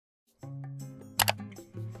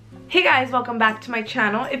Hey guys, welcome back to my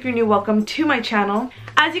channel. If you're new, welcome to my channel.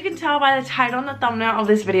 As you can tell by the title and the thumbnail of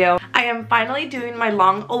this video, I am finally doing my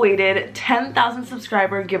long-awaited 10,000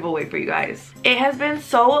 subscriber giveaway for you guys. It has been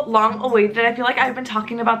so long-awaited. I feel like I've been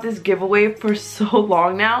talking about this giveaway for so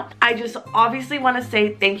long now. I just obviously want to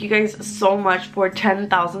say thank you guys so much for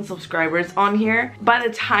 10,000 subscribers on here. By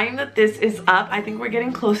the time that this is up, I think we're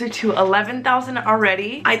getting closer to 11,000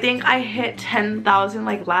 already. I think I hit 10,000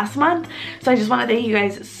 like last month. So I just want to thank you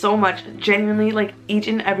guys so much, genuinely, like each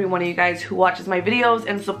and every one of you guys who watches my videos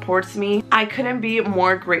and supports me. I couldn't be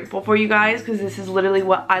more grateful for you guys because this is literally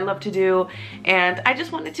what I love to do, and I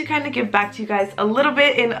just wanted to kind of give back to you guys a little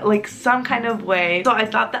bit in like some kind of way. So I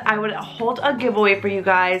thought that I would hold a giveaway for you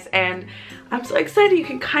guys, and I'm so excited. You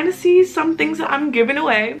can kind of see some things that I'm giving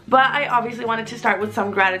away, but I obviously wanted to start with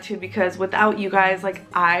some gratitude because without you guys, like,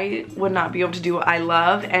 I would not be able to do what I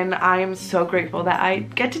love, and I am so grateful that I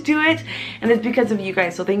get to do it, and it's because of you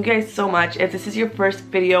guys. So thank you guys so much. If this is your first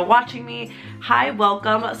video watching me, hi,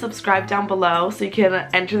 welcome. Subscribe down below so you can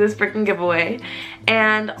enter this freaking giveaway,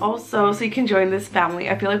 and also so you can join this family.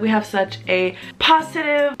 I feel like we have such a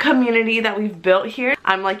positive community that we've built here.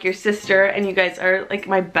 I'm like your sister and you guys are like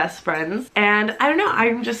my best friends, and I don't know,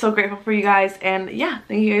 I'm just so grateful for you guys, and yeah,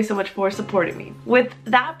 thank you guys so much for supporting me. With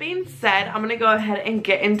that being said, I'm gonna go ahead and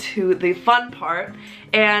get into the fun part,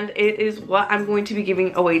 and it is what I'm going to be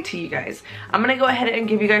giving away to you guys. I'm gonna go ahead and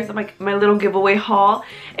give you guys like my little giveaway haul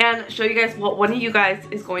and show you guys what one of you guys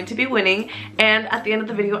is going to be winning, and at the end of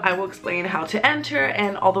the video I will explain how to enter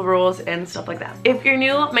and all the rules and stuff like that. If you're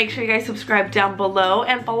new, make sure you guys subscribe down below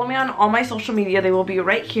and follow me on all my social media. They will be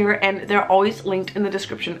right here and they're always linked in the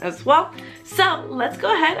description as well. So let's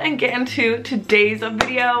go ahead and get into today's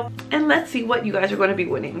video and let's see what you guys are going to be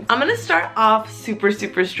winning. I'm going to start off super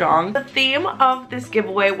strong. The theme of this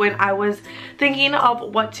giveaway, when I was thinking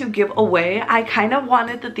of what to give away, I kind of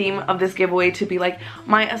wanted the theme of this giveaway to be like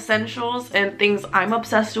my essentials and things I'm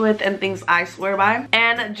obsessed with and things I swear by,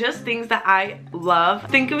 and just things that I love.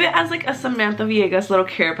 Think of it as like a Samantha Villegas little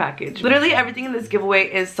care package. Literally everything in this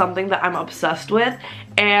giveaway is something that I'm obsessed with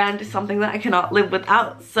and something that I cannot live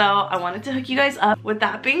without. So I wanted to hook you guys up. With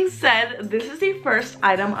that being said, this is the first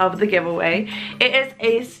item of the giveaway. It is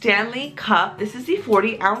a Stanley cup. This is the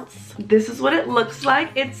 40 ounce. This is what it looks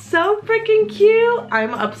like. It's so freaking cute.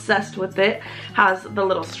 I'm obsessed with it. Has the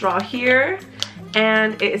little straw here,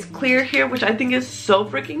 and it is clear here, which I think is so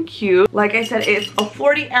freaking cute. Like I said, it's a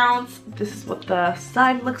 40 ounce. This is what the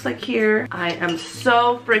side looks like here. I am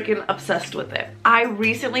so freaking obsessed with it. I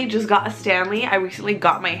recently just got a Stanley. I recently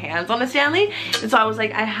got my hands on a Stanley, and so I was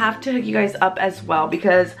like, I have to hook you guys up as well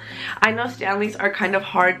because I know Stanleys are kind of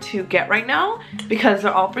hard to get right now because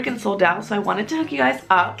they're all freaking sold out, so I wanted to hook you guys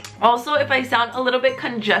up. Also, if I sound a little bit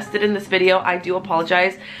congested in this video, I do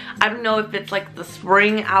apologize. I don't know if it's like the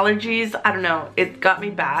spring allergies. I don't know. It got me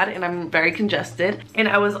bad and I'm very congested, and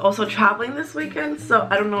I was also traveling this weekend, so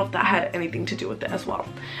I don't know if that had anything to do with it as well.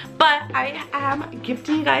 But I am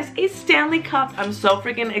gifting you guys a Stanley cup. I'm so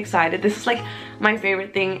freaking excited. This is like my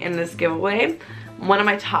favorite thing in this giveaway. One of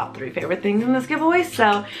my top 3 favorite things in this giveaway.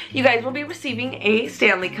 So you guys will be receiving a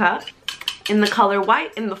Stanley cup in the color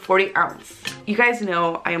white in the 40 ounce. You guys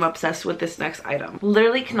know I am obsessed with this next item.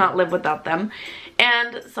 Literally cannot live without them.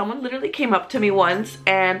 And someone literally came up to me once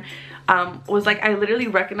and was like, I literally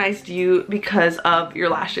recognized you because of your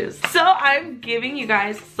lashes. So I'm giving you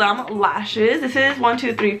guys some lashes. This is 1,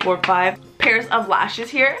 2, 3, 4, 5 pairs of lashes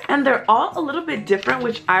here, and they're all a little bit different,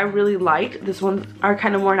 which I really like. This ones are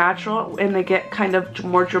kind of more natural and they get kind of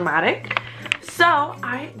more dramatic. So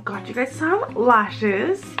I got you guys some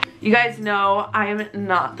lashes. You guys know I am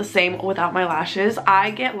not the same without my lashes.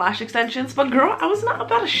 I get lash extensions, but girl, I was not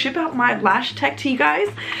about to ship out my lash tech to you guys.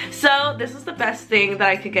 So this is the best thing that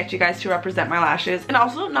I could get you guys to represent my lashes. And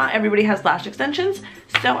also, not everybody has lash extensions,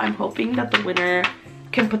 so I'm hoping that the winner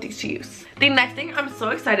can put these to use. The next thing I'm so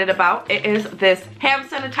excited about, it is this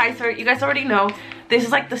hand sanitizer. You guys already know this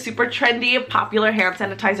is like the super trendy, popular hand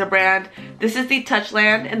sanitizer brand. This is the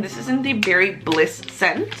Touchland, and this is in the Berry Bliss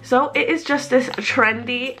scent. So it is just this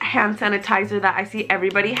trendy hand sanitizer that I see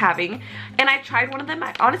everybody having, and I tried one of them.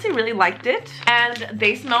 I honestly really liked it, and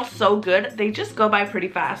they smell so good. They just go by pretty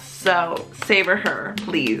fast, so savor her,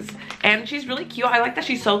 please. And she's really cute. I like that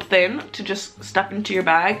she's so thin to just stuff into your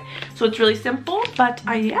bag, so it's really simple, but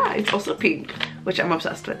yeah, it's also pink, which I'm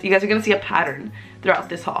obsessed with. You guys are gonna see a pattern throughout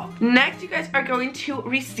this haul. Next, you guys are going to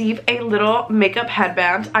receive a little makeup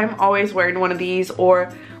headband. I'm always wearing one of these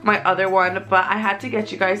or my other one, but I had to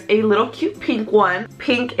get you guys a little cute pink one.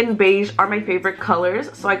 Pink and beige are my favorite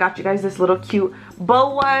colors, so I got you guys this little cute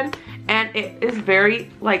bow one, and it is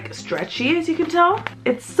very like stretchy, as you can tell.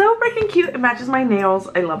 It's so freaking cute. It matches my nails.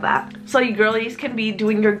 I love that. So you girlies can be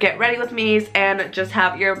doing your get ready with me's and just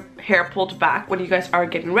have your hair pulled back when you guys are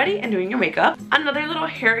getting ready and doing your makeup. Another little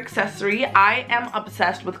hair accessory. I am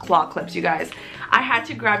obsessed with claw clips, you guys. I had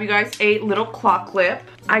to grab you guys a little claw clip.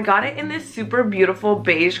 I got it in this super beautiful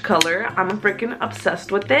beige color. I'm freaking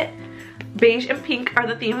obsessed with it. Beige and pink are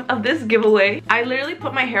the theme of this giveaway. I literally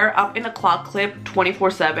put my hair up in a claw clip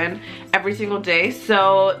 24/7 every single day.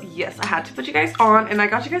 So yes, I had to put you guys on, and I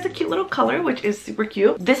got you guys a cute little color, which is super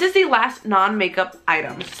cute. This is the last non-makeup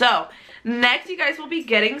item. So next, you guys will be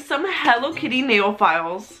getting some Hello Kitty nail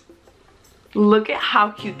files. Look at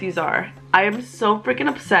how cute these are. I am so freaking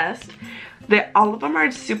obsessed. All of them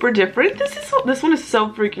are super different. This one is so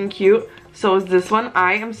freaking cute. So is this one.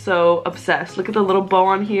 I am so obsessed. Look at the little bow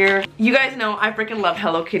on here. You guys know I freaking love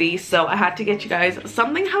Hello Kitty, so I had to get you guys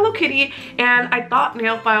something Hello Kitty, and I thought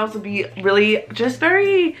nail files would be really just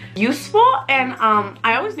very useful. And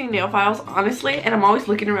I always need nail files, honestly, and I'm always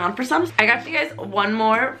looking around for some. I got you guys one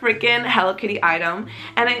more freaking Hello Kitty item,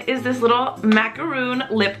 and it is this little macaroon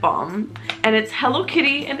lip balm, and it's Hello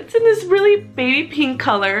Kitty, and it's in this really baby pink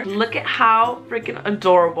color. Look at how freaking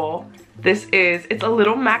adorable this is. It's a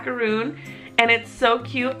little macaroon, and it's so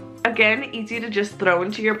cute. Again, easy to just throw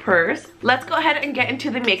into your purse. Let's go ahead and get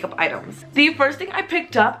into the makeup items. The first thing I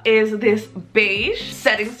picked up is this beige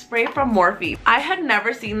setting spray from Morphe. I had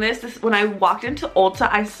never seen this. When I walked into Ulta,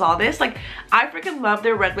 I saw this. Like, I freaking love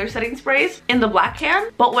their regular setting sprays in the black can,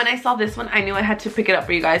 but when I saw this one, I knew I had to pick it up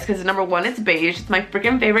for you guys because number one, it's beige. It's my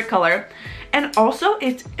freaking favorite color, and also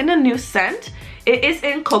it's in a new scent. It is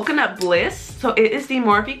in Coconut Bliss, so it is the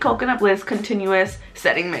Morphe Coconut Bliss Continuous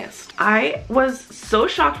Setting Mist. I was so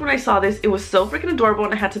shocked when I saw this. It was so freaking adorable,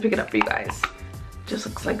 and I had to pick it up for you guys. Just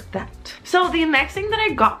looks like that. So the next thing that I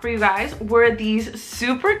got for you guys were these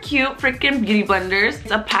super cute freaking beauty blenders. It's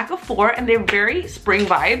a pack of 4, and they're very spring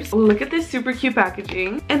vibes. Look at this super cute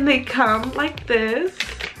packaging, and they come like this.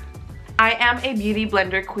 I am a beauty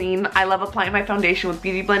blender queen. I love applying my foundation with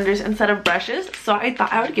beauty blenders instead of brushes, so I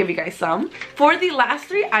thought I would give you guys some. For the last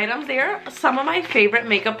 3 items, they are some of my favorite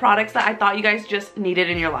makeup products that I thought you guys just needed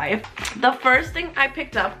in your life. The first thing I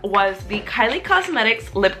picked up was the Kylie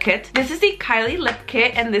Cosmetics Lip Kit. This is the Kylie Lip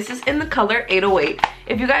Kit, and this is in the color 808.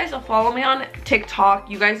 If you guys follow me on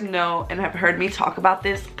TikTok, you guys know and have heard me talk about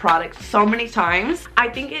this product so many times. I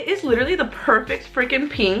think it is literally the perfect freaking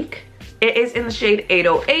pink. It is in the shade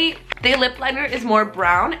 808. The lip liner is more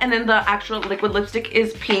brown, and then the actual liquid lipstick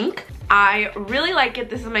is pink. I really like it.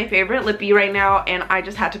 This is my favorite lippy right now, and I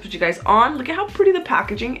just had to put you guys on. Look at how pretty the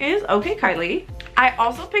packaging is. Okay, Kylie. I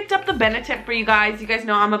also picked up the Benetint for you guys. You guys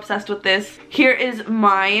know I'm obsessed with this. Here is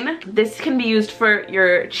mine. This can be used for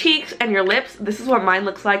your cheeks and your lips. This is what mine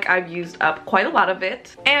looks like. I've used up quite a lot of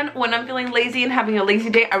it. And when I'm feeling lazy and having a lazy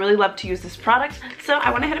day, I really love to use this product. So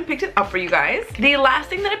I went ahead and picked it up for you guys. The last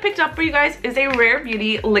thing that I picked up for you guys is a Rare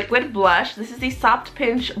Beauty liquid blush. This is the Soft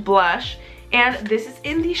Pinch blush, and this is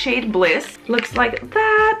in the shade Bliss. Looks like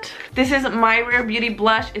that. This is my Rare Beauty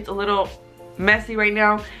blush. It's a little messy right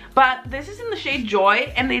now, but this is in the shade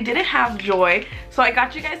Joy, and they didn't have Joy, so I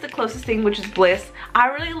got you guys the closest thing, which is Bliss. I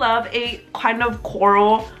really love a kind of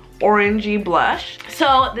coral orangey blush,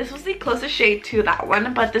 so this was the closest shade to that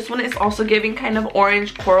one, but this one is also giving kind of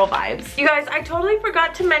orange coral vibes. You guys, I totally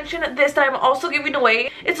forgot to mention this that I'm also giving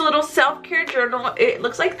away. It's a little self-care journal. It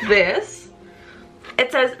looks like this.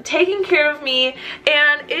 It says taking care of me,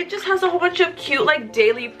 and it just has a whole bunch of cute like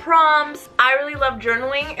daily prompts. I really love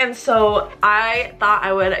journaling, and so I thought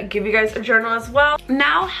I would give you guys a journal as well.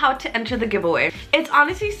 Now, how to enter the giveaway. It's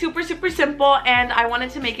honestly super simple, and I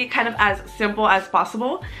wanted to make it kind of as simple as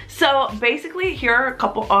possible. So basically, here are a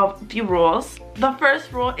couple of the rules. The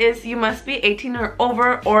first rule is you must be 18 or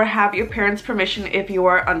over, or have your parents' permission if you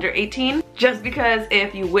are under 18. Just because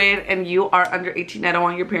if you win and you are under 18, I don't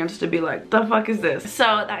want your parents to be like, the fuck is this?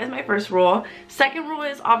 So that is my first rule. Second rule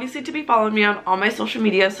is obviously to be following me on all my social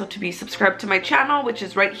media, so to be subscribed to my channel, which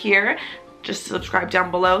is right here. Just subscribe down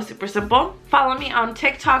below, super simple. Follow me on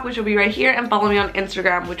TikTok, which will be right here, and follow me on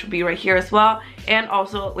Instagram, which will be right here as well, and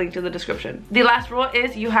also linked in the description. The last rule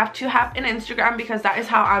is you have to have an Instagram, because that is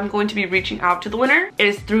how I'm going to be reaching out to the winner,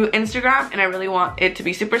 is through Instagram, and I really want it to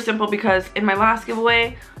be super simple because in my last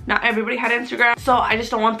giveaway, not everybody had Instagram, so I just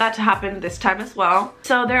don't want that to happen this time as well.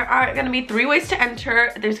 So there are gonna be 3 ways to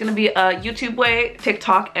enter. There's gonna be a YouTube way,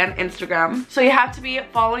 TikTok, and Instagram. So you have to be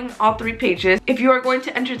following all 3 pages. If you are going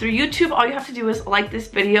to enter through YouTube, all you you have to do is like this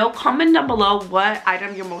video, comment down below what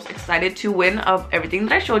item you're most excited to win of everything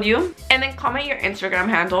that I showed you, and then comment your Instagram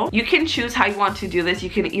handle. You can choose how you want to do this. You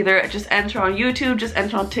can either just enter on YouTube, just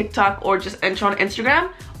enter on TikTok, or just enter on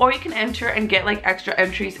Instagram, or you can enter and get like extra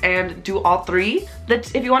entries and do all three.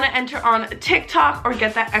 If you want to enter on TikTok or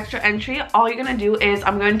get that extra entry, all you're gonna do is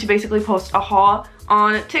I'm going to basically post a haul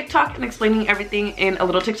on TikTok and explaining everything in a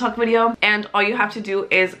little TikTok video, and all you have to do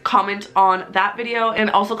is comment on that video and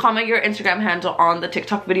also comment your Instagram handle on the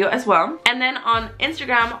TikTok video as well. And then on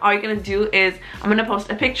Instagram, all you're gonna do is I'm gonna post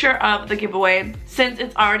a picture of the giveaway. Since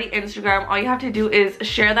it's already Instagram, all you have to do is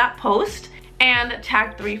share that post and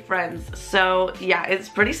tag 3 friends. So yeah, it's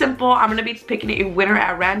pretty simple. I'm gonna be picking a winner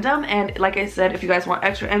at random, and like I said, if you guys want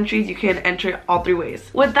extra entries, you can enter all 3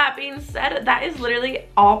 ways. With that being said, that is literally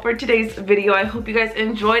all for today's video. I hope you guys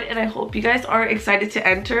enjoyed, and I hope you guys are excited to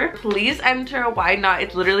enter. Please enter, why not?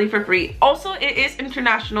 It's literally for free. Also, it is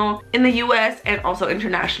international in the US and also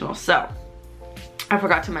international, so I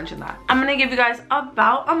forgot to mention that. I'm gonna give you guys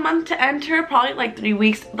about a month to enter, probably like 3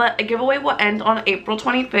 weeks. The giveaway will end on April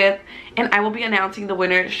 25th, and I will be announcing the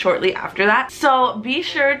winner shortly after that. So be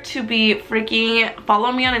sure to be freaking follow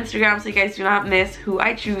me on Instagram so you guys do not miss who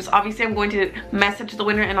I choose. Obviously, I'm going to message the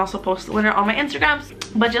winner and also post the winner on my Instagrams,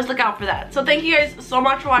 but just look out for that. So thank you guys so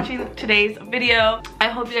much for watching today's video. I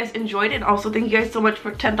hope you guys enjoyed, and also thank you guys so much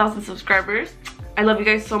for 10,000 subscribers. I love you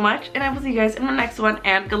guys so much, and I will see you guys in my next one,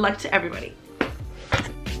 and good luck to everybody.